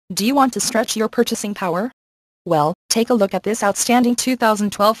Do you want to stretch your purchasing power? Well, take a look at this outstanding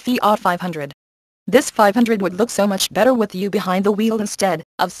 2012 Fiat 500. This 500 would look so much better with you behind the wheel instead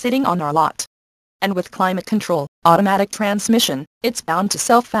of sitting on our lot. And with climate control, automatic transmission, it's bound to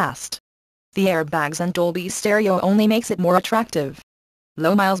sell fast. The airbags and Dolby stereo only makes it more attractive.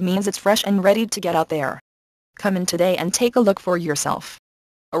 Low miles means it's fresh and ready to get out there. Come in today and take a look for yourself.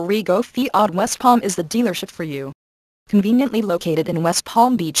 Arrigo Fiat West Palm is the dealership for you. Conveniently located in West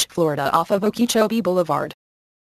Palm Beach, Florida off of Okeechobee Boulevard.